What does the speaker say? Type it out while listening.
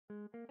Hi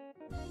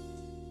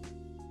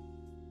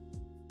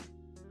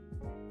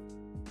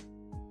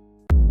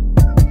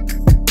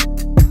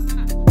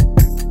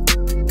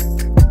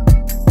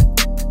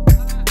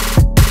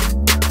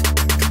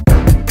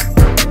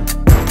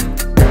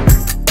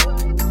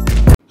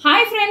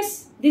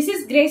friends, this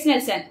is Grace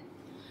Nelson.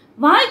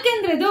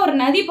 வாழ்க்கைங்கிறது ஒரு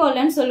நதி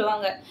போலன்னு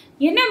சொல்லுவாங்க.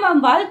 என்ன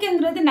மேம்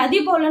வாழ்க்கைங்கிறது நதி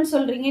போலன்னு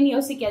சொல்றீங்கன்னு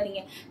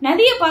யோசிக்காதீங்க.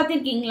 நதியை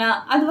பார்த்திருக்கீங்களா?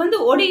 அது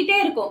ஓடிட்டே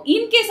இருக்கும்.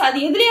 இன்கேஸ் அது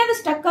எதுலயாவது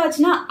ஸ்டக்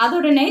ஆச்சுன்னா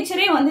அதோட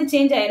நேச்சரே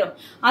சேஞ்ச் ஆயிரும்.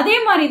 அதே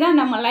மாதிரிதான்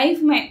நம்ம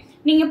லைஃப்மே.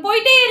 நீங்க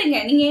போயிட்டே இருங்க.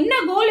 நீங்க என்ன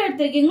கோல்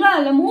எடுத்திருக்கீங்களோ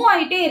அதுல மூவ்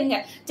ஆயிட்டே இருங்க.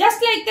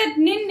 ஜஸ்ட் லைக் தட்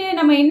நின்று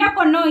நம்ம என்ன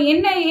பண்ணோம்,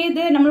 என்ன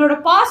ஏது, நம்மளோட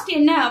பாஸ்ட்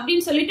என்ன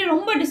அப்படின்னு சொல்லிட்டு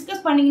ரொம்ப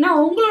டிஸ்கஸ் பண்ணீங்கன்னா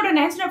உங்களோட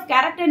நேச்சர் ஆஃப்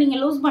கேரக்டர் நீங்க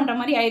லூஸ் பண்ற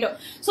மாதிரி ஆயிடும்.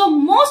 So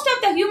most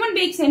of the human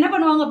beings என்ன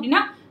பண்ணுவாங்க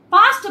அப்படின்னா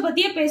பாஸ்ட்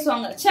பத்தியே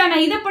பேசுவாங்க.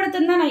 நான் இதை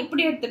படுத்திருந்தா நான்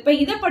இப்படி எடுத்துப்பேன்,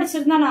 இதை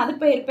படிச்சிருந்தா நான் அது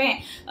போயிருப்பேன்,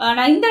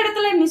 நான் இந்த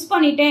இடத்துல மிஸ்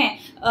பண்ணிட்டேன்,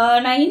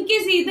 நான்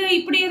இன்கேஸ் இது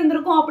இப்படி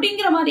இருந்திருக்கும்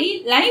அப்படிங்கிற மாதிரி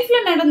லைஃப்ல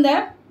நடந்த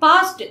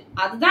பாஸ்ட்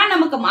அதுதான்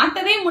நமக்கு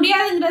மாற்றவே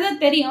முடியாதுங்கிறது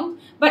தெரியும்.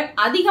 பட்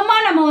அதிகமா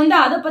நம்ம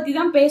அதை பத்தி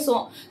தான்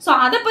பேசுவோம். ஸோ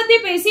அதை பத்தி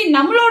பேசி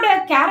நம்மளோட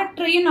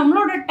கேரக்டரையும்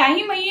நம்மளோட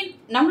டைமையும்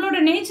நம்மளோட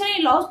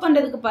நேச்சரையும் லாஸ்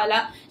பண்றதுக்கு பதிலா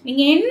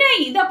நீங்க என்ன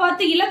இதை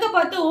பார்த்து இலக்க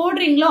பார்த்து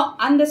ஓடுறீங்களோ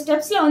அந்த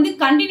ஸ்டெப்ஸ்ல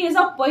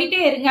கண்டினியூஸா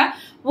போயிட்டே இருங்க.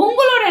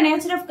 உங்களோட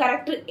நேச்சர் ஆஃப்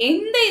கேரக்டர்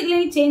எந்த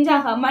இதுலயும் சேஞ்ச்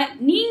ஆகாம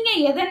நீங்க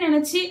எதை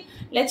நினைச்சு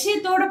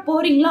லட்சியத்தோட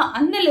போறீங்களோ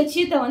அந்த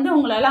லட்சியத்தை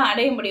உங்களால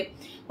அடைய முடியும்.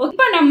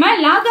 இப்ப நம்ம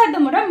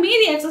லாகார்த்தமோட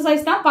மீதி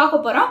எக்ஸசைஸ் தான்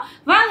பார்க்க போறோம்.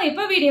 வாங்க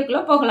இப்ப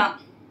வீடியோக்குள்ள போகலாம்.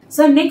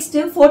 So next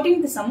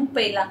 14th sum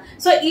போயிடலாம்.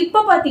 So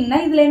இப்ப பாத்தீங்கன்னா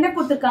இதுல என்ன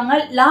கொடுத்திருக்காங்க,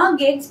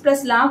 log x plus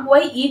log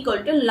y equal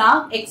to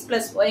log x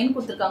plus y ன்னு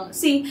கொடுத்திருக்காங்க.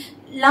 See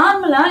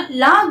நார்மலா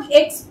log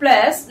x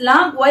plus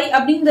log y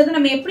அப்படிங்கறது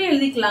நம்ம எப்படி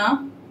எழுதிக்கலாம்,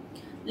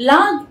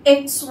 log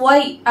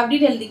xy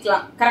அப்படின்னு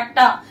எழுதிக்கலாம்.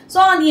 கரெக்டா? சோ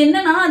அது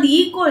என்னன்னா அது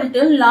equal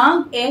to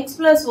log x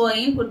plus y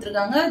ன்னு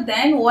கொடுத்திருக்காங்க.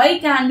 then y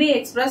can be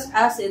expressed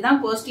as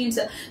இதுதான்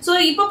கொஸ்டின்ஸ். சோ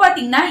இப்ப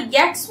பாத்தீங்கன்னா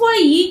xy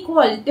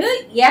equal to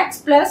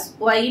x plus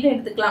y ன்னு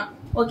எடுத்துக்கலாம்.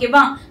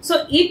 ஓகேவா? சோ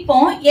இப்போ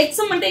x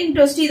மட்டும்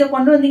இன்ட்ரெஸ்ட் இதை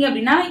கொண்டு வந்தீங்க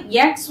அப்படின்னா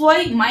xy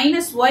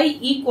minus y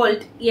equal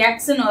to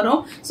x ன்னு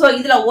வரும். சோ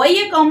இதுல y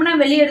காமனா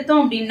வெளியே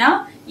எடுத்தோம் அப்படின்னா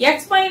x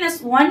minus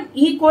 1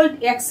 equal to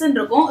x ன்னு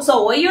இருக்கும். சோ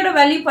y யோட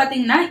வேல்யூ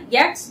பாத்தீங்கன்னா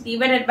x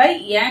divided by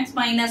x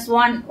minus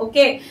 1.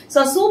 Okay,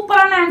 so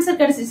சூப்பரான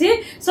ஆன்சர் கிடைச்சிச்சு.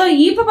 சோ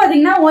இப்போ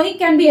பாத்தீங்கன்னா y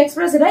can be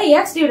expressed as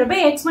x divided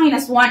by x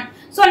minus 1.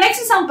 So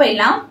next sum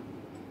போயிடலாம்.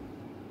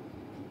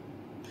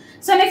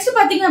 சோ நெக்ஸ்ட்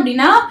பாத்தீங்க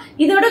அப்படின்னா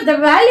இதோட the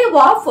value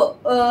of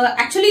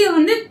actually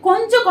இது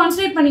கொஞ்சம்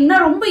கான்சென்ட்ரேட் பண்ணீங்கன்னா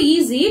ரொம்ப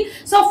ஈஸி.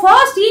 சோ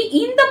ஃபர்ஸ்ட்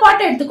இந்த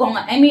பார்ட் எடுத்துக்கோங்க.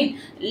 ஐ மீன்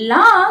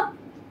log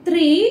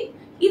 3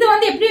 இது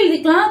எப்படி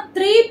எழுதிக்கலாம்,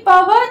 3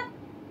 power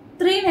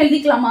 3 ன்னு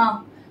எழுதிக்கலாமா?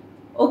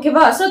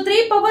 ஓகேவா? So 3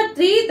 power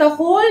 3 the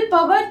whole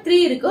power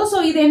 3 இருக்கு. சோ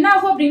இது என்ன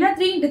ஆகும் அப்படின்னா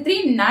 3 into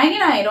 3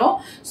 9 ஆயிரும்.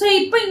 சோ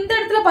இப்போ இந்த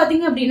இடத்துல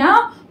பாத்தீங்க அப்படின்னா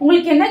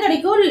உங்களுக்கு என்ன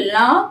கிடைக்கும்,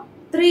 log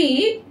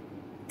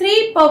 3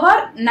 power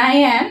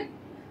 9.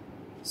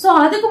 சோ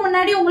அதுக்கு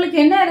முன்னாடி உங்களுக்கு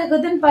என்ன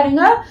இருக்குதுன்னு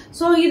பாருங்க.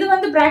 சோ இது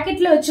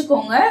பிராக்கெட்ல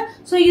வச்சுக்கோங்க.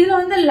 சோ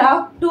இதுல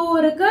log 2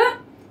 இருக்கு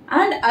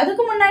அண்ட்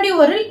அதுக்கு முன்னாடி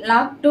ஒரு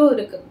log 2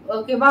 இருக்கு.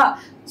 ஓகேவா?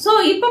 சோ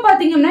இப்ப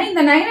பாத்தீங்கன்னா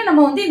இந்த 9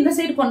 நம்ம இந்த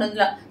சைடு கொண்டு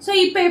வந்துடலாம். சோ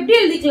இப்ப எப்படி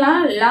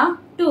எழுதிக்கலாம், log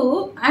 2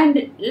 and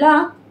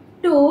log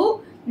 2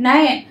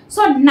 9.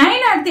 சோ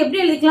 9 அடுத்து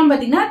எப்படி எழுதிக்கலாம்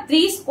பாத்தீங்கன்னா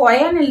 3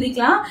 ஸ்கொயர்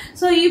எழுதிக்கலாம்.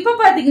 சோ இப்ப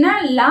பாத்தீங்கன்னா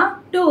log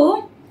 2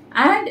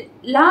 and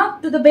log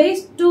to the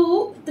base 2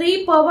 3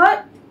 power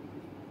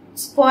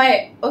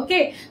square. Okay,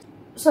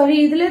 sorry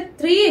இதுல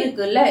 3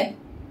 இருக்குல்ல,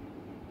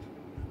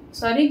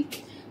 சாரி.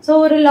 சோ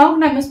ஒரு log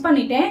நான் மிஸ்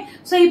பண்ணிட்டேன்.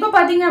 சோ இப்ப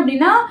பாத்தீங்க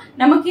அப்படின்னா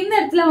நமக்கு இந்த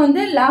இடத்துல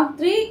log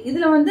 3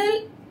 இதுல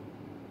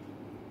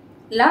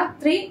log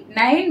 3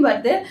 9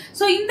 வருது.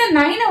 சோ இந்த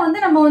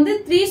 9 நம்ம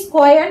 3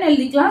 ஸ்கொயர்னு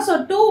எழுதிக்கலாம். சோ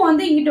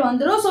 2 இங்கிட்டு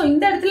வந்துரும். சோ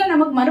இந்த இடத்துல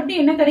நமக்கு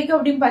மறுபடியும் என்ன கிடைக்கும்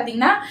அப்படின்னு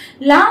பாத்தீங்கன்னா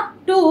log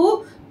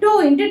 2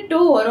 into 2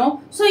 வரும்.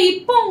 சோ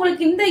இப்போ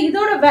உங்களுக்கு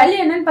இதோட வேல்யூ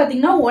என்னன்னு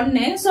பாத்தீங்கன்னா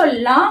 1. So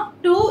log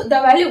 2 the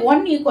value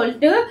 1 equal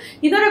to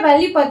இதோட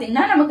வேல்யூ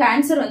பாத்தீங்கன்னா நமக்கு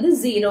ஆன்சர்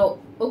 0.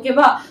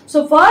 ஓகேவா? சோ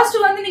ஃபர்ஸ்ட்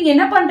நீங்க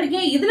என்ன பண்றீங்க,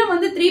 இதுல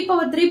 3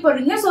 power 3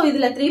 போடுறீங்க. சோ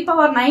இதுல 3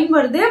 power 9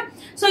 வருது.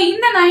 சோ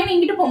இந்த 9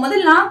 இங்கிட்டு போகும்போது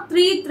log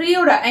 3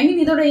 ஓட ஐ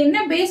மீன் இதோட என்ன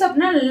பேஸ்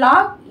அப்படின்னா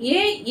log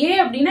a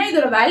அப்படின்னா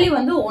இதோட வேல்யூ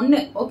 1.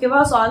 ஓகேவா?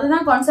 சோ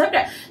அதுதான் கான்செப்ட்.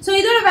 சோ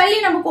இதோட வேல்யூ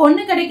நமக்கு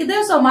 1 கிடைக்குது.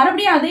 சோ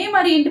மறுபடியும் அதே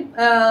மாதிரி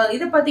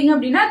இது பாத்தீங்க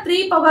அப்படின்னா 3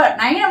 power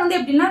 9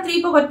 எப்படின்னா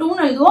 3 power 2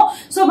 ன்னு எழுதுவோம்.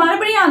 சோ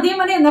மறுபடியும் அதே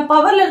மாதிரி அந்த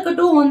பவர்ல இருக்க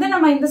 2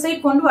 நம்ம இந்த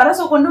சைடு கொண்டு வர.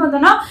 சோ கொண்டு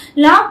வந்தோம்னா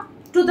log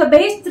to the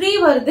base 3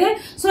 வருது.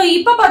 சோ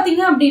இப்ப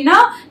பாத்தீங்க அப்படின்னா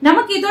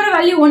நமக்கு இதோட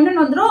வேல்யூ 1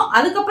 வந்துரும்.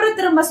 அதுக்கப்புறம்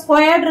திரும்ப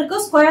ஸ்கொயர் இருக்கு.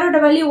 ஸ்கொயரோட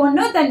value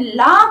 1. then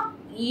log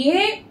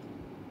a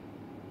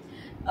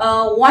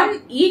 1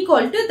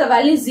 equal to the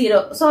value 0.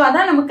 So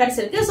அதான் நமக்கு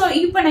கிடைச்சிருக்கு. சோ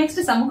இப்ப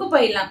நெக்ஸ்ட் சம்முக்கு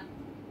போயிடலாம்.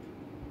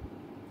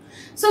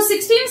 சோ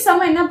 16th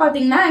சம் என்ன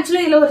பாத்தீங்கன்னா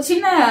ஆக்சுவலி இதுல ஒரு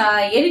சின்ன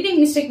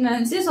எடிட்டிங் மிஸ்டேக்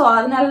நடந்துச்சு. சோ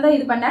அதனாலதான்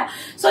இது பண்ணேன்.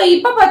 சோ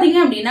இப்ப பாத்தீங்க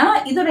அப்படின்னா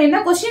இதோட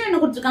என்ன கொஸ்டின் என்ன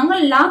கொடுத்திருக்காங்க,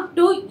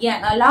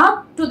 log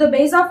to the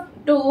base of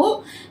 2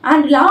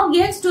 and log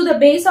x to the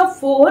base of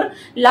 4,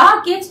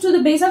 log x to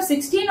the base of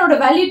 16 ஓட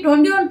வேல்யூ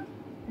 21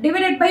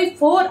 divided by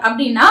 4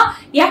 அப்படின்னா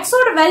x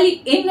ஓட வேல்யூ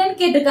என்னன்னு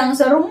கேட்டிருக்காங்க.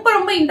 சோ ரொம்ப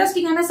ரொம்ப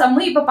இன்ட்ரெஸ்டிங்கான சம்.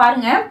 இப்ப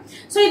பாருங்க.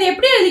 சோ இது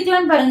எப்படி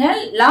எழுதிக்கலாம் பாருங்க.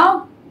 log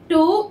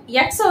 2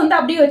 x வந்து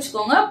அப்படியே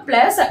வச்சுக்கோங்க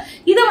பிளஸ்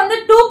இத வந்து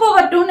 2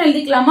 power 2 ன்னு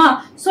எழுதிக்கலாமா?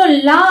 So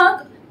log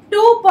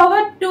 2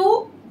 power 2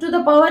 to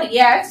the power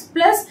x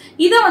plus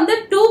இத வந்து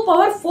 2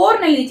 power 4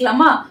 ன்னு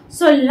எழுதிக்கலாமா?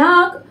 So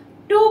log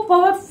 2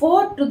 power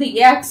 4 to the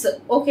x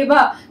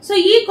ஓகேவா? சோ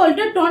equal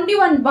to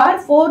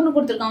 21/4 ன்னு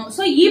கொடுத்திருக்காங்க.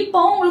 சோ இப்போ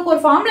உங்களுக்கு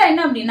ஒரு ஃபார்முலா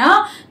என்ன அப்படினா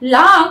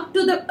log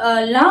to the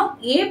log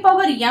a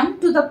power m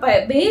to the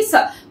base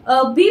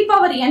b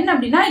power n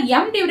அப்படினா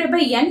m divided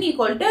by n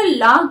equal to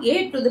log a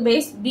to the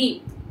base b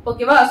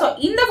ஓகேவா? சோ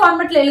இந்த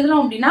ஃபார்மட்ல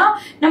எழுதணும் அப்படினா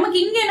நமக்கு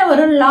இங்க என்ன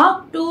வரும்? log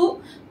 2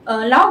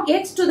 log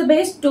x to the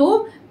base 2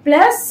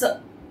 plus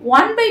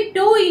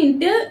 1/2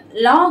 into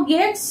log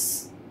x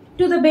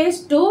to the base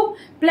 2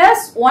 plus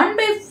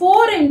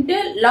 1/4 into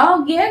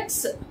log x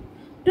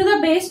to the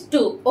base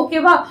 2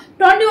 ஓகேவா?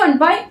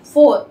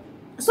 21/4.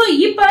 So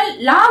இப்போ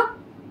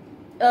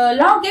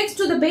log x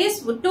to the base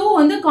 2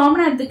 வந்து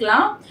காமனா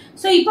எடுத்துக்கலாம்.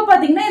 சோ இப்போ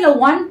பாத்தீங்கன்னா இதுல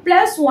 1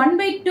 plus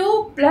 1/2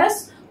 plus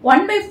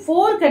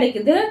 1/4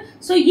 கிடைக்குது.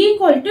 சோ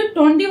equal to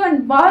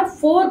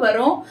 21/4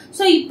 வரும்.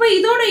 சோ இப்போ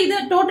இதோட இது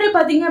டோட்டல்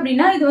பாத்தீங்க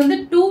அப்படின்னா இது வந்து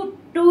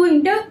 2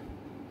 into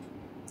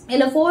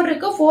இதுல 4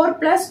 இருக்கு. 4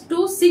 plus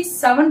 2 6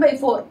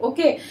 7/4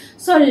 okay.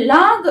 So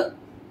log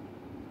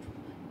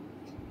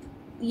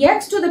x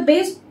to the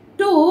base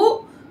 2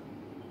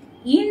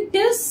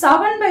 into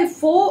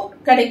 7/4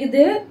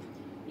 கிடைக்குது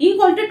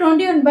equal to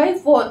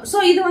 21/4. சோ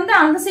இது வந்து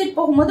அந்த சைடு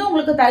போகும்போது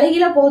உங்களுக்கு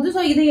தலைகீழா போகுது.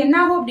 சோ இது என்ன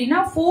ஆகும் அப்படினா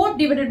 4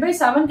 divided by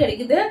 7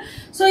 கிடைக்குது.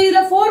 சோ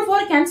இதுல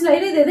 4 கேன்சல்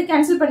ஆயிடுது. இது எது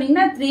கேன்சல்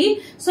பண்ணீங்கன்னா 3.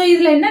 சோ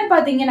இதுல என்னன்னு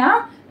பாத்தீங்கன்னா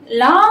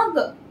log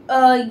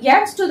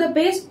x to the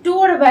base 2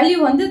 ஓட வேல்யூ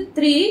வந்து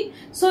 3.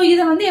 சோ இத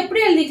வந்து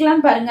எப்படி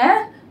எழுதிக்கலாம் பாருங்க.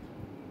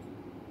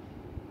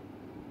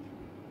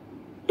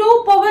 2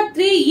 power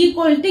 3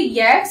 equal to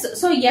x.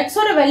 So x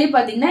ஓட வேல்யூ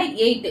பாத்தீங்கன்னா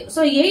 8.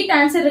 சோ 8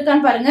 ஆன்சர்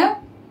இருக்கான்னு பாருங்க.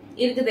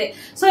 இருக்குது.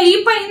 சோ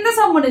இப்போ இந்த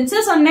சம் முடிஞ்சு.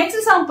 சோ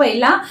நெக்ஸ்ட் சம்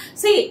போயிடலாம்.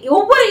 see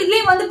ஒவ்வொரு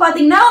இதுலயும் வந்து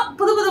பாத்தீங்கன்னா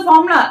புது புது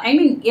ஃபார்முலா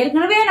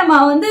ஏற்கனவே நம்ம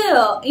வந்து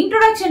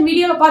இன்ட்ரோடக்ஷன்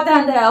வீடியோல பார்த்த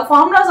அந்த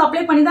ஃபார்முலாஸ்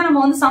அப்ளை பண்ணி தான்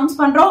நம்ம வந்து சம்ஸ்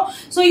பண்றோம்.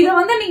 சோ இத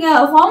வந்து நீங்க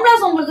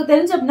ஃபார்முலாஸ் உங்களுக்கு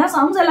தெரிஞ்ச அப்படின்னா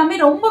சம்ஸ் எல்லாமே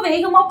ரொம்ப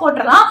வேகமா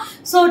போட்டுறலாம்.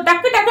 சோ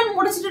டக்கு டக்குன்னு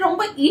முடிச்சிட்டு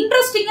ரொம்ப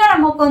இன்ட்ரெஸ்டிங்கா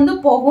நமக்கு வந்து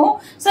போகும்.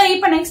 சோ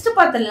இப்போ நெக்ஸ்ட்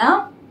பாத்துடலாம்.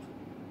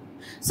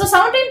 சோ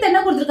 17th என்ன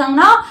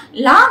கொடுத்திருக்காங்கன்னா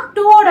log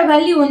 2 ஓட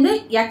வேல்யூ வந்து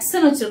x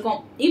ன்னு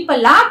வச்சிருக்கோம். இப்போ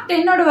log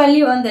 10 ஓட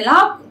வேல்யூ வந்து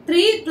log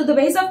 3 to the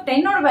base of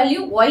 10 ஓட வேல்யூ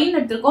y ன்னு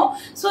எடுத்துக்கோம்.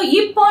 சோ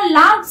இப்போ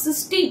log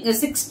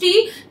 60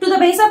 to the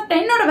base of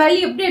 10 ஓட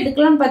வேல்யூ எப்படி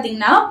எடுக்கலாம்னு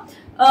பாத்தீங்கன்னா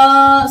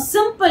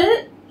simple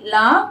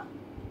log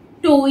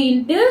 2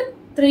 into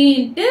 3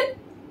 into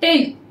 10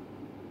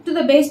 to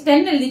the base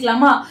 10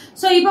 எழுதிக்கலாமா?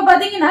 So இப்போ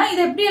பாத்தீங்கன்னா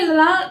இது எப்படி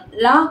எழுதலாம்?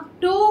 log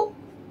 2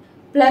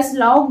 plus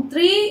log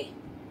 3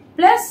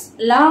 plus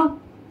log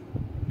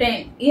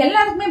 10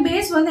 எல்லாருக்குமே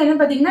பேஸ் வந்து என்ன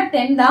பாத்தீங்கன்னா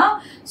 10 தான்.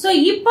 சோ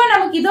இப்போ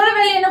நமக்கு இதோட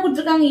வேல்யூ என்ன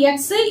கொடுத்திருக்காங்க? x.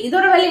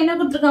 இதோட வேல்யூ என்ன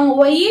கொடுத்திருக்காங்க?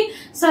 y.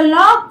 சோ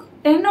log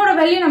 10 ஓட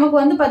வேல்யூ நமக்கு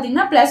வந்து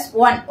பாத்தீங்கன்னா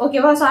 +1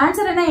 ஓகேவா? சோ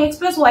ஆன்சர் என்ன? x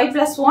plus y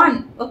plus 1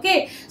 okay.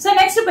 So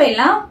next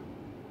போயிடலாம்.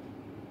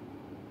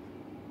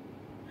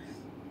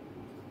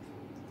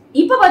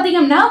 இப்போ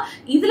பாத்தீங்கன்னா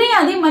இதுலயும்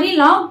அதே மாதிரி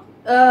log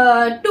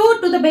 2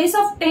 to the base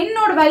of 10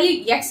 ஓட வேல்யூ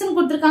x ன்னு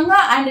கொடுத்திருக்காங்க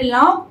and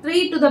log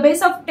 3 to the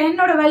base of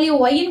 10 ஓட வேல்யூ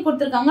y ன்னு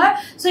கொடுத்திருக்காங்க.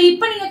 சோ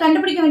இப்போ நீங்க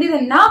கண்டுபிடிக்க வேண்டியது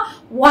என்ன?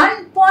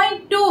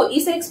 1.2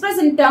 is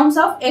expressed in terms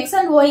of x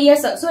and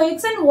ys. So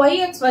x and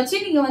yx வச்சு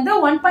நீங்க வந்து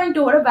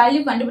 1.2 ஓட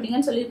வேல்யூ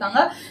கண்டுபிடிங்கன்னு சொல்லிருக்காங்க.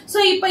 சோ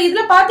இப்போ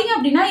இதுல பாத்தீங்க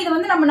அப்படின்னா இது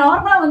வந்து நம்ம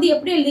நார்மலா வந்து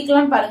எப்படி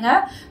எழுதிக்கலாம் பாருங்க.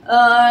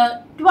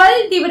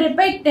 12 divided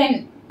by 10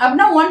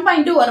 அப்படின்னா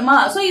 1.2 வருமா?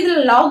 சோ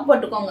இதுல log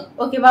போட்டுக்கோங்க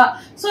ஓகேவா?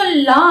 சோ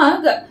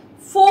log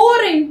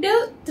 4 into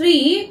 3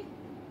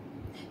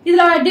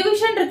 இதுல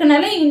டிவிஷன்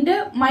இருக்கனால இன்டு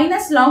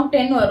மைனஸ் log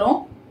 10 வரும்.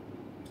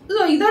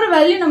 சோ இதோட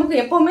வேல்யூ நமக்கு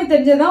எப்பவுமே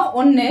தெரிஞ்சதான்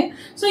 1.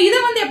 சோ இத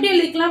வந்து எப்படி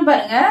எழுதிக்கலாம்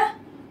பாருங்க.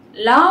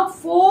 log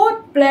 4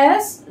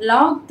 plus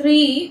log 3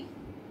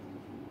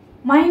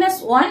 minus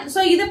 1.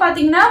 So இது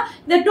பாத்தீங்கன்னா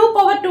இந்த 2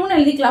 power 2 ன்னு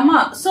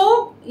எழுதிக்கலாமா? சோ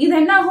இது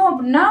என்ன ஆகும்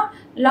அப்படின்னா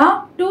log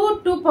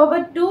 2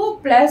 power 2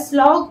 plus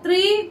log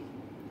 3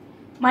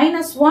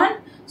 minus 1.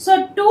 So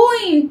 2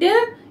 into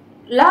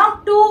log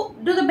 2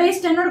 to the base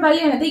 10 ஓட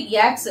வேல்யூ என்னது?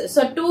 x.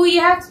 so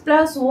 2x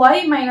plus y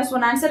minus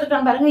 1 answer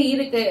இருக்கான்னு பாருங்க.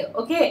 இருக்கு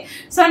ஓகே.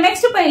 சோ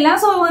நெக்ஸ்ட் போயிடலாம்.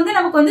 சோ வந்து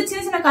நமக்கு வந்து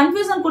சின்ன சின்ன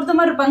கன்ஃபியூஷன் கொடுத்த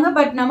மாதிரி இருப்பாங்க.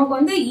 பட் நமக்கு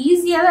வந்து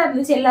ஈஸியா தான்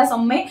இருந்துச்சு எல்லா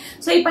சம்மே.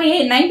 சோ இப்போ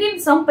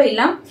 19th சம்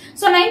போயிடலாம்.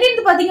 சோ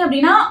 19th பாத்தீங்க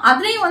அப்படின்னா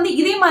அதுலயும் வந்து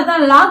இதே மாதிரி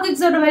தான் log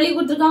x ஓட வேல்யூ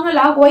கொடுத்திருக்காங்க,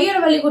 log y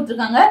ஓட வேல்யூ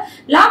கொடுத்திருக்காங்க.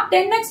 log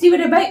 10x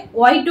divided by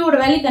y2 ஓட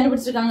வேல்யூ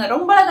கண்டுபிடிச்சிருக்காங்க.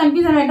 ரொம்ப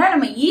கன்ஃபியூஷன் வேண்டாம்,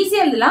 நம்ம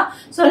ஈஸியா எழுதலாம்.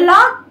 சோ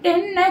log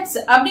 10x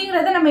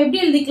அப்படிங்கறத நம்ம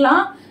எப்படி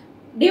எழுதிக்கலாம்?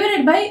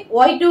 divided by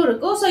y2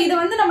 இருக்கும். சோ இத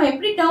வந்து நம்ம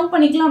எப்படி டர்ம்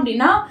பண்ணிக்கலாம்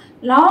அப்படினா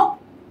log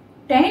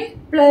 10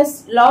 plus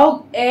log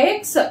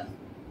x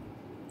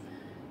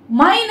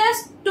minus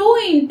 2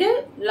 into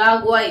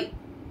log y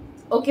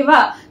ஓகேவா?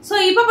 சோ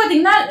இப்போ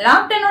பாத்தீங்கன்னா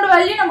log 10 ஓட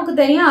வேல்யூ நமக்கு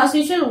தெரியும் as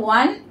usual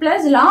 1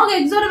 plus log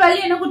x ஓட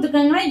வேல்யூ என்ன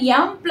கொடுத்திருக்காங்கன்னா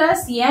m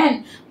plus n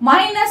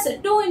minus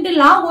 2 into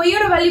log y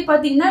ஓட வேல்யூ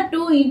பாத்தீங்கன்னா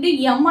 2 into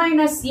m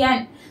minus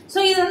n. So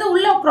இது வந்து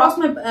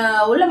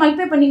உள்ள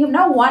மல்டிப்ளை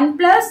பண்ணிங்கன்னா 1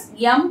 plus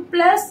m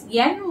plus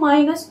n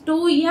minus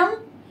 2m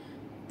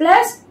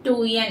plus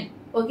 2n.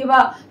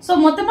 ஓகேவா? ஸோ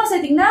மொத்தமா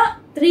சேர்த்தீங்கன்னா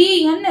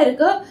 3n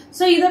இருக்கு.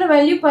 ஸோ இதோட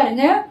வேல்யூ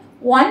பாருங்க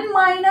 1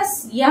 minus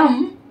m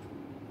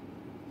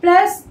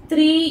plus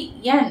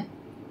 3n.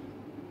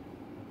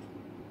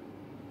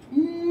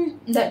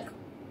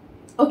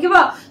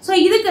 ஓகேவா? சோ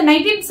இதுக்கு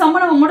 19th சம்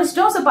நம்ம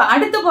முடிச்சிட்டோம். சோ இப்ப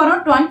அடுத்து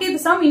போறோம் 20th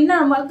சம்.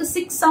 இன்னும் நமக்கு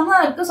 6 சம்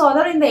தான் இருக்கு. சோ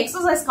அதோட இந்த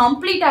எக்ஸர்சைஸ்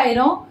கம்ப்ளீட்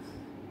ஆயிரும்.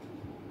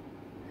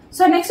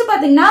 சோ நெக்ஸ்ட்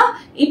பாத்தீங்கன்னா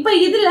இப்ப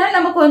இதுல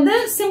நமக்கு வந்து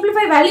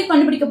சிம்பிளிஃபை வேல்யூ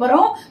கண்டுபிடிக்க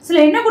போறோம். சோ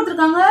என்ன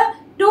கொடுத்திருக்காங்க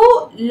 2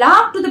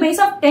 log to the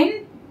base of 10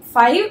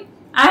 5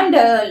 and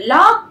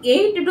log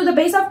 8 to the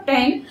base of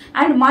 10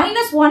 and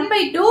minus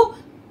 1/2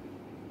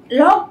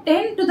 log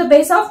 10 to the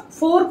base of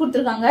 4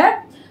 கொடுத்திருக்காங்க.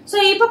 சோ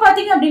இப்ப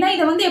பாத்தீங்க அப்படின்னா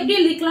இத வந்து எப்படி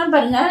எழுதிக்கலாம்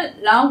பாருங்க.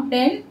 log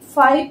 10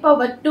 5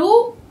 power 2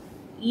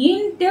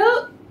 into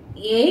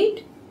 8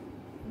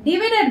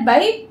 divided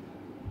by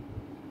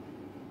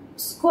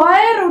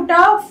square root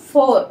of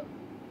 4.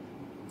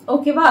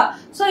 ஓகேவா?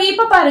 சோ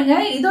இப்ப பாருங்க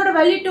இதோட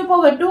வேல்யூ 2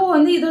 power 2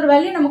 வந்து இதோட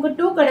வேல்யூ நமக்கு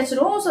 2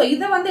 கிடைச்சிரும். சோ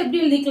இத வந்து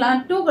எப்படி எழுதிக்கலாம்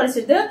 2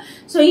 கிடைச்சிது.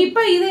 சோ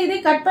இப்ப இதை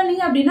கட்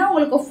பண்ணீங்க அப்படின்னா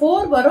உங்களுக்கு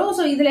 4 வரும்.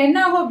 சோ இதுல என்ன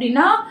ஆகும்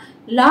அப்படின்னா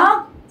log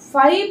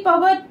 5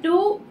 power 2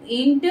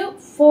 into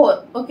 4.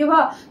 ஓகேவா?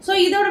 சோ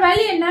இதோட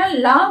வேல்யூ என்ன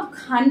log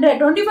 100.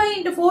 25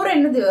 into 4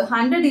 என்னது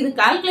 100. இது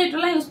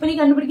கால்குலேட்டர்லாம் யூஸ் பண்ணி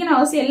கண்டுபிடிக்கணும்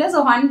அவசியம் இல்ல. சோ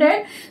 100.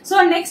 சோ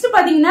நெக்ஸ்ட்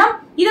பாத்தீங்கன்னா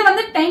இத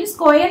வந்து 10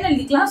 ஸ்கொயர்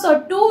எழுதிக்கலாம். சோ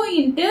 2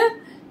 into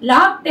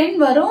log 10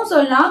 வரும். சோ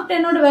log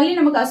 10 ஓட வேல்யூ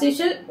நமக்கு as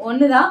usual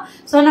 1 தான்.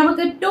 சோ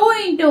நமக்கு 2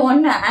 into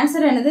 1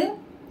 ஆன்சர் என்னது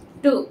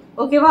 2.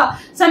 ஓகேவா?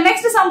 சோ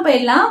நெக்ஸ்ட் சம்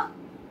போயிடலாம்.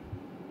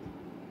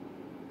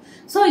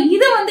 சோ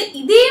இது வந்து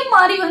இதே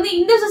மாதிரி வந்து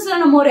இண்டெக்ஸஸ்ல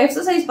நம்ம ஒரு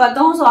எக்ஸர்சைஸ்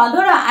பார்த்தோம். சோ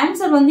அதோட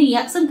ஆன்சர் வந்து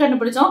x ன்னு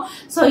கண்டுபிடிச்சோம்.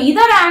 சோ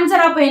இதோட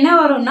ஆன்சர் அப்ப என்ன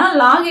வரும்னா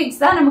log x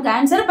தான் நமக்கு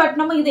ஆன்சர். பட்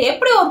நம்ம இதை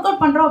எப்படி ஒர்க்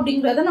அவுட் பண்றோம்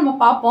அப்படிங்கறத நம்ம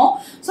பார்ப்போம்.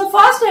 சோ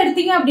ஃபர்ஸ்ட்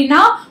எடுத்தீங்க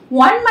அப்படின்னா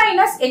 1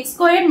 minus x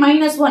squared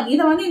minus 1.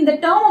 இத வந்து இந்த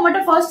டேர்ம்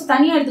மட்டும் ஃபர்ஸ்ட்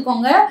தனியா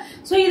எடுத்துக்கோங்க.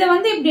 சோ இத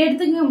வந்து இப்படி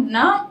எடுத்தீங்க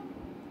அப்படின்னா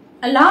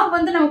log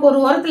வந்து நமக்கு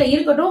ஒரு ஓரத்துல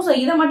இருக்கட்டும். சோ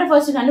இத மட்டும்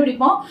ஃபர்ஸ்ட்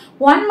கண்டுபிடிப்போம்.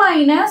 1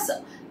 minus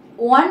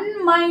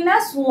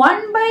 1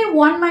 by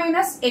 1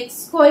 minus x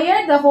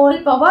squared the whole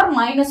power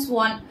minus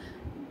 1.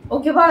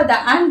 ஓகேவா?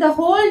 and the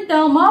whole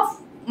term of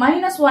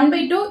minus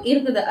 1/2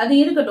 இருக்குது. அது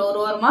இருக்கட்டும் ஒரு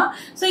ஓரமா.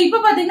 சோ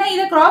இப்ப பாத்தீங்கன்னா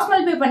இத கிராஸ்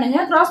மல்டிப்ளை பண்ணுங்க.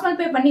 கிராஸ்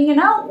மல்டிப்ளை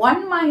பண்ணீங்கன்னா 1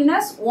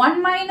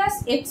 minus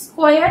x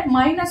squared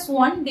minus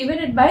 1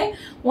 divided by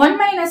 1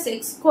 minus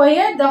x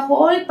squared the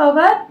whole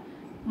power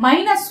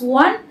minus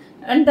 1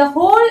 and the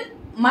whole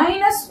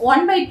minus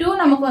 1/2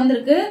 நமக்கு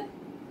வந்திருக்கு.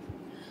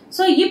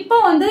 சோ இப்போ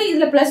வந்து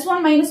இதுல +1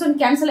 -1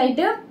 கேன்சல்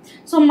ஆயிட்டு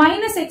so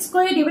minus x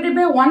squared divided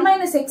by 1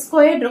 minus x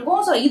squared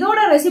இருக்கும். So இதோட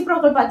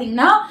reciprocal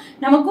பாத்தீங்கன்னா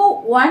நமக்கு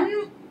 1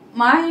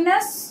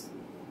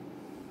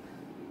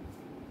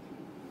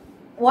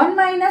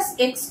 minus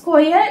x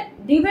squared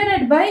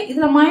divided by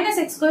இதுல minus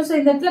x squared சோ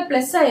இந்த இடத்துல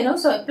பிளஸ்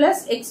ஆயிரும். சோ plus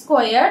x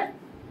squared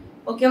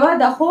ஓகேவா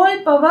the whole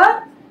power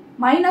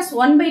minus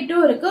 1/2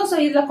 இருக்கு. சோ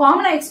இதுல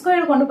காமனா x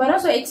squared கொண்டு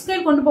போறோம். சோ x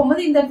squared கொண்டு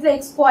போகும்போது இந்த இடத்துல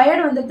x squared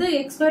வந்துட்டு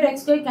x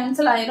squared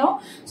கேன்சல் ஆயிரும்.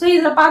 சோ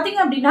இதுல பாத்தீங்க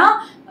அப்படின்னா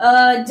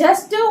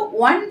just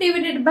 1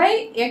 divided by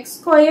x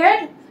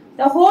squared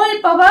the whole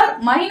power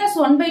minus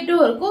 1/2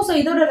 இருக்கும். சோ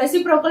இதோட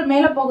ரெசிப்ரோக்கல்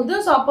மேல போகுது.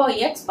 சோ அப்போ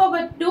x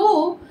power 2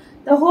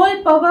 the whole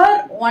power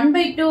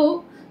 1/2.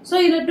 So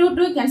இதுல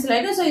 2 கேன்சல்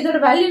ஆயிடும். சோ இதோட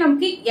வேல்யூ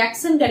நமக்கு x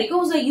ன்னு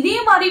கிடைக்கும். சோ இதே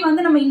மாதிரி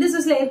வந்து நம்ம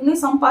இண்டெக்ஸஸ்ல ஏற்கனவே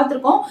சம்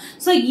பார்த்திருக்கோம்.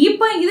 சோ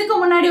இப்போ இதுக்கு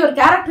முன்னாடி ஒரு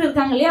கேரக்டர்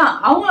இருக்காங்க இல்லையா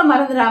அவங்கள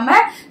மறந்துடாம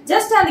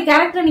ஜஸ்ட் அந்த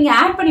கேரக்டர் நீங்க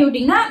ஆட் பண்ணி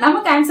விட்டீங்கன்னா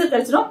நமக்கு ஆன்சர்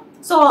கிடைச்சிடும்.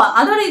 சோ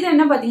அதோட இது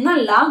என்ன பாத்தீங்கன்னா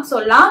log. சோ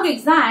log x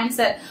தான்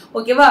ஆன்சர்.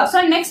 ஓகேவா? சோ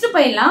நெக்ஸ்ட்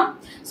போயிடலாம்.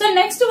 சோ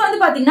நெக்ஸ்ட் வந்து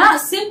பாத்தீங்கன்னா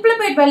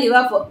சிம்பிளிஃபைட் வேல்யூ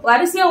ஆஃப்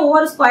வரிசையா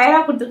ஒவ்வொரு ஸ்கொயரா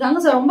கொடுத்திருக்காங்க.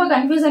 சோ ரொம்ப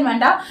கன்ஃபியூஷன்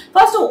வேண்டாம்.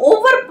 ஃபர்ஸ்ட்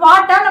ஒவ்வொரு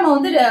பார்ட்டா நம்ம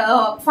வந்து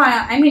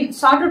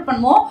சார்ட் அவுட்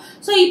பண்ணுவோம்.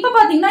 சோ இப்போ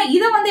பாத்தீங்கன்னா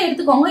இத வந்து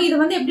எடுத்துக்கோங்க. இத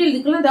வந்து எப்படி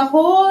எழுதிக்கலாம் the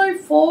whole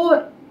 4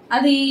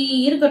 அது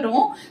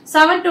இருக்கட்டும்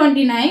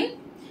 729.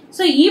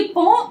 சோ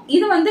இப்போ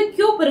இது வந்து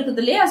கியூப்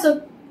இருக்குது இல்லையா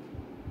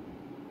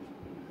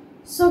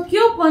சோ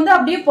கியூப் வந்து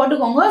அப்படியே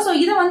போட்டுக்கோங்க. சோ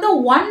இது வந்து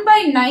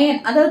 1/9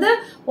 அதாவது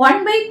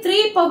 1/3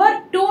 power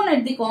 2 ன்னு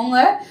எடுத்துக்கோங்க.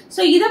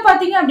 சோ இத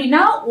பாத்தீங்க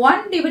அப்படின்னா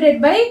 1 divided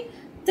by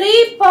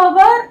 3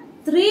 power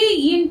 3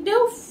 into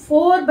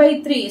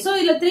 4/3. So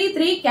இதுல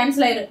 3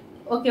 கேன்சல் ஆயிரு.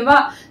 ஓகேவா?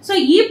 சோ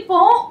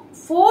இப்போ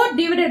 4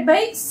 divided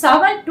by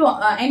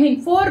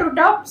 4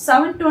 root of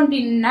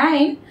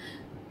 729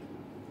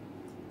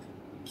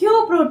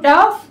 cube root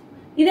of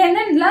இது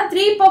என்னன்னா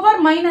 3 power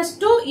minus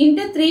 2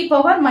 into 3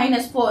 power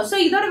minus 4. So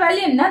இதோட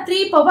வேல்யூ என்ன 3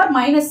 power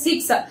minus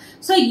 6.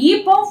 சோ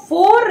இப்போ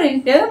 4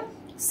 into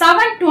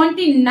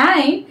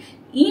 729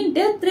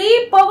 into 3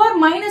 power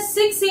minus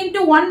 6 into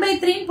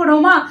 1/3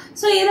 போடுவோமா?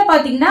 சோ இத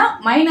பாத்தீங்கன்னா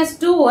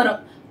 -2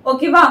 வரும்.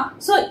 ஓகேவா?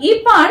 சோ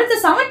இப்போ அடுத்து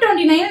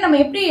 729 நம்ம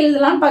எப்படி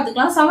எழுதலாம்னு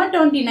பாத்துக்கலாம்.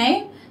 729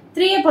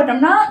 3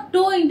 போட்டோம்னா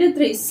 2 into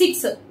 3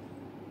 6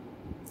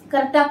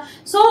 கரெக்ட்டா?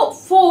 So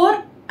 4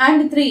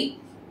 and 3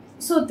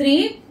 so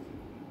 3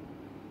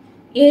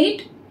 8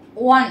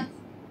 1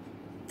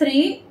 3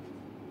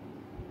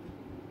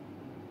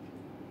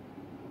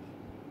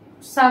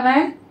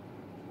 7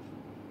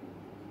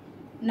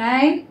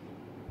 9.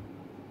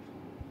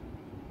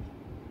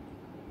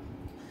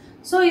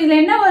 So இதுல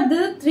என்ன வருது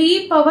 3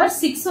 power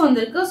 6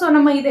 வந்திருக்கு. So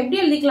நம்ம இதை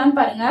எப்படி எழுதிக்கலாம்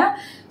பாருங்க.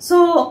 So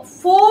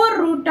 4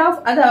 root of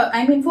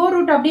I mean 4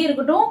 root அப்படியே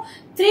இருக்கட்டும்.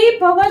 3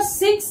 power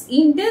 6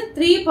 into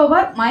 3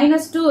 power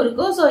minus 2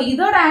 இருக்கு. So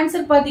இதோட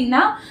ஆன்சர்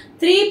பாத்தீங்கன்னா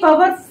 3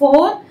 power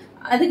 4.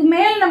 அதுக்கு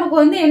மேல நமக்கு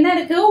வந்து என்ன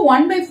இருக்கு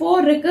 1/4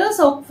 இருக்கு.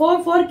 So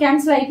 4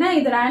 கேன்சல் ஆயிட்டுனா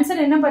இதோட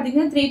ஆன்சர் என்ன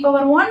பாத்தீங்கன்னா 3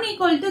 power 1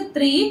 equal to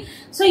 3.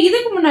 So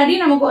இதுக்கு முன்னாடி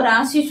நமக்கு ஒரு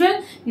as usual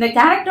இந்த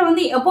கேரக்டர்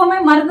வந்து எப்பவுமே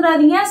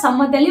மறந்துடாதீங்க,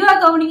 செம்ம தெளிவா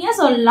கவனிங்க.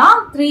 So log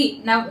 3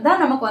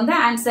 தான் நமக்கு வந்து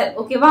ஆன்சர்.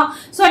 ஓகேவா?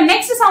 So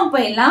next sum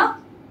போயிடலாம்.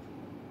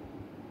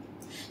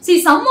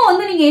 சம்ம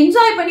வந்து நீங்க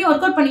என்ஜாய் பண்ணி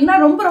ஒர்க் அவுட் பண்ணீங்கன்னா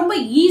ரொம்ப ரொம்ப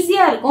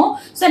ஈஸியா இருக்கும்.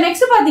 சோ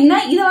நெக்ஸ்ட் பாத்தீங்கன்னா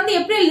இதை வந்து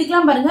எப்படி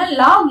எழுதிக்கலாம் பாருங்க.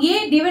 log a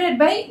divided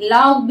by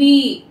log b.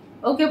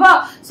 ஓகேவா?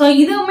 சோ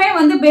இதுவுமே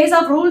வந்து பேஸ்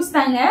ஆஃப் ரூல்ஸ்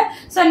தாங்க.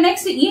 So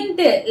next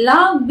int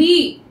log b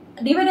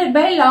divided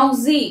by log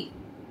c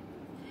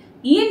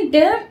int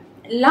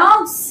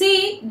log c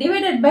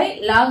divided by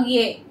log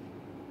a.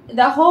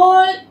 the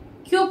whole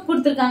cube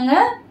கொடுத்திருக்காங்க.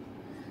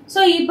 சோ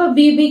இப்போ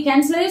bb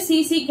கேன்சல் ஆயிரும்,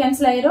 cc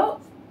cancel ஆயிரும்,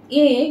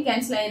 a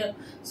cancel ஆயிரும்.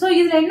 So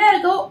இதுல என்ன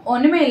இருக்கோ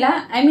ஒண்ணுமே இல்ல.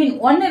 ஐ மீன்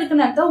 1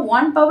 இருக்குன்னு அர்த்தம்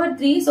 1 power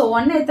 3. சோ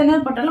 1 எத்தனை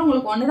போட்டாலும்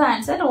உங்களுக்கு 1 தான்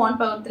answer, 1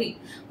 power 3.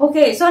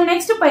 Okay, so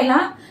next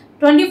போயிடலாம்.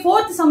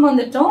 24th சம்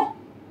வந்துட்டோம்.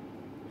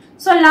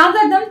 So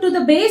logarithm to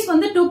the base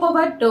வந்து 2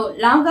 power 2.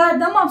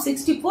 logarithm of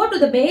 64 to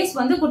the base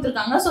வந்து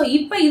கொடுத்திருக்காங்க. சோ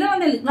இப்போ இத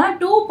வந்து எழுதிக்கலாம்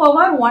 2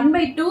 power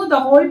 1/2 the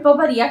whole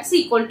power x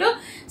equal to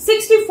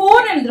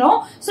 64 எழுதுறோம்.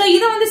 சோ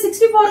இத வந்து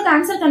 64 க்கு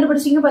ஆன்சர்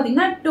கண்டுபிடிச்சீங்க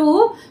பாத்தீங்கன்னா 2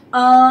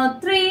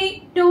 3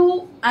 2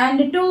 and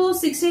 2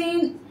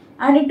 16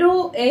 and 2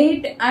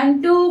 8 and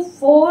 2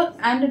 4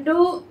 and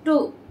 2 2.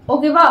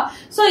 ஓகேவா?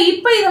 சோ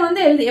இப்போ இத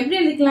வந்து எப்படி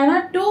எழுதிக்கலாம்னா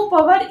 2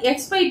 power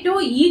x/2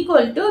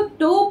 equal to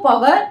 2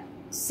 power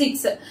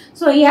 6.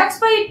 So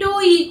x/2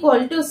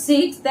 equal to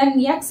 6, then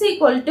x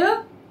equal to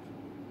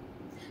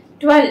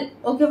 12.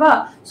 ஓகேவா?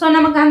 சோ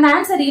நமக்கு அந்த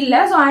ஆன்சர் இல்ல.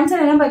 சோ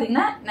ஆன்சர் என்ன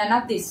பாத்தீங்கன்னா none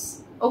of this.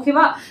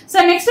 ஓகேவா? சோ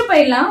நெக்ஸ்ட்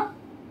போயிடலாம்.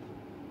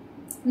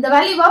 the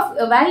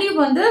value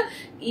வந்து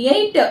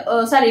 8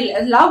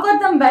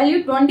 logarithm value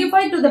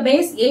 25 to the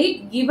base 8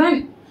 given.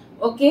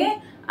 okay,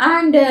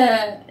 and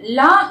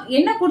log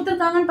என்ன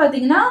கொடுத்திருக்காங்கன்னு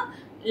பாத்தீங்கன்னா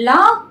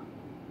log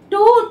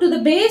 2 to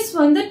the base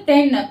வந்து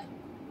 10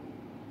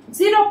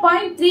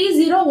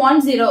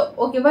 0.3010.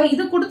 ஓகேவா?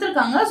 இது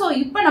கொடுத்திருக்காங்க. சோ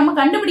இப்போ நம்ம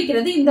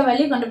கண்டுபிடிக்கிறது இந்த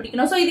வேல்யூ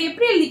கண்டுபிடிக்கணும். சோ இது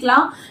எப்படி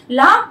எழுதிக்கலாம்?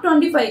 log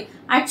 25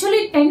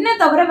 ஆக்சுவலி 10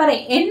 தவிர வர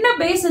என்ன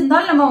பேஸ்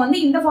இருந்தாலும் நம்ம வந்து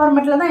இந்த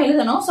ஃபார்மட்ல தான்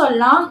எழுதணும். So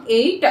log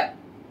 8.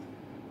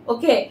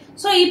 ஓகே,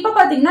 சோ இப்போ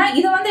பாத்தீங்கன்னா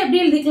இத வந்து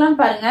எப்படி எழுதிக்கலாம்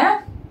பாருங்க.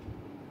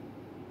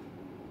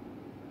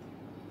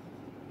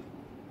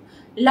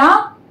 log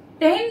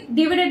 10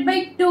 divided by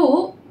 2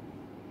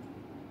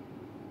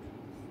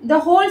 the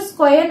whole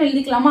square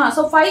எழுதிக்கலாமா?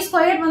 So 5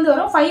 square வந்து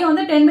வரும். 5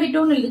 வந்து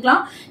 10/2 னு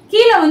எழுதிக்கலாம்.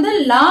 கீழ வந்து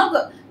log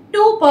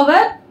 2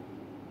 power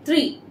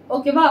 3.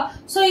 ஓகேவா?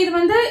 சோ இது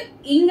வந்து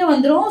இங்க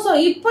வந்துரும். சோ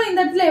இப்போ இந்த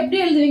இடத்துல எப்படி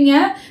எழுதுவீங்க?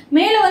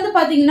 மேல வந்து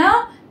பாத்தீங்கன்னா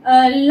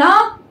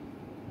log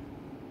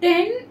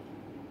 10.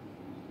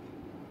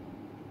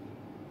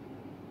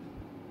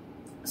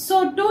 so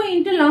 2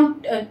 into log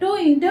 2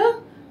 into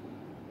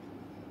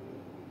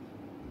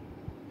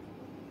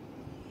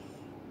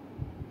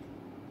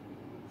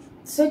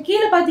so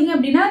கீழ பாத்தீங்க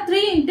அப்படினா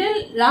 3 into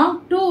log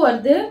 2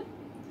 வருது.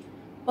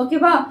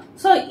 ஓகேவா?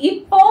 சோ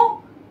இப்போ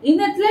இந்த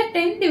இடத்துல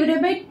 10 divided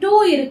by 2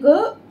 இருக்கு.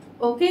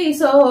 ஓகே,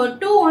 சோ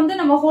 2 வந்து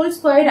நம்ம ஹோல்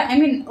ஸ்கொயர் ஐ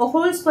மீன்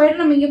ஹோல் ஸ்கொயர்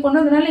நம்ம இங்க கொண்டு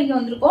வந்தனால இங்க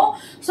வந்திருக்கோம்.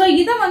 சோ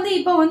இத வந்து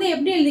இப்போ வந்து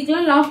எப்படி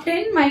எழுதிக்கலாம்? log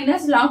 10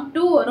 minus log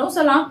 2 வரும். சோ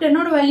log 10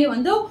 ஓட வேல்யூ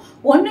வந்து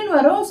 1 ன்னு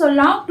வரும். சோ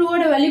log 2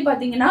 ஓட வேல்யூ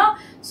பாத்தீங்கன்னா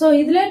சோ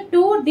இதுல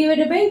 2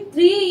 divided by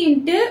 3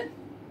 into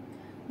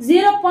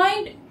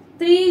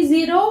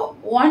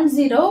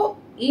 0.3010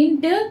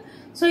 into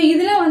so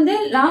இதுல வந்து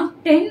log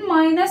 10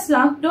 minus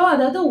log 2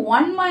 அதாவது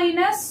 1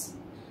 minus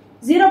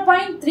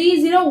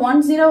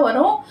 0.3010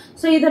 வரும்.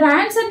 சோ இதோட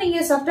ஆன்சர் நீங்க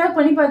சப்ட்ராக்ட்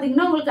பண்ணி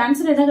பாத்தீங்கன்னா உங்களுக்கு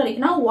ஆன்சர் என்ன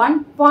கிடைக்கும்னா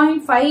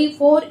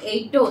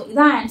 1.5482.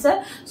 இதான் ஆன்சர்.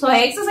 சோ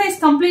எக்ஸசைஸ்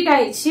கம்ப்ளீட்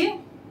ஆயிடுச்சு.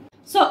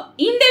 சோ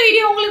இந்த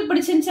வீடியோ உங்களுக்கு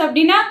பிடிச்சிருந்துச்சு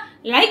அப்படின்னா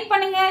லைக்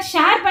பண்ணுங்க,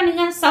 ஷேர்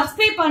பண்ணுங்க,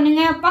 சப்ஸ்கிரைப்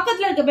பண்ணுங்க,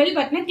 பக்கத்துல இருக்க பெல்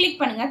பட்டனை கிளிக்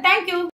பண்ணுங்க. தேங்க்யூ.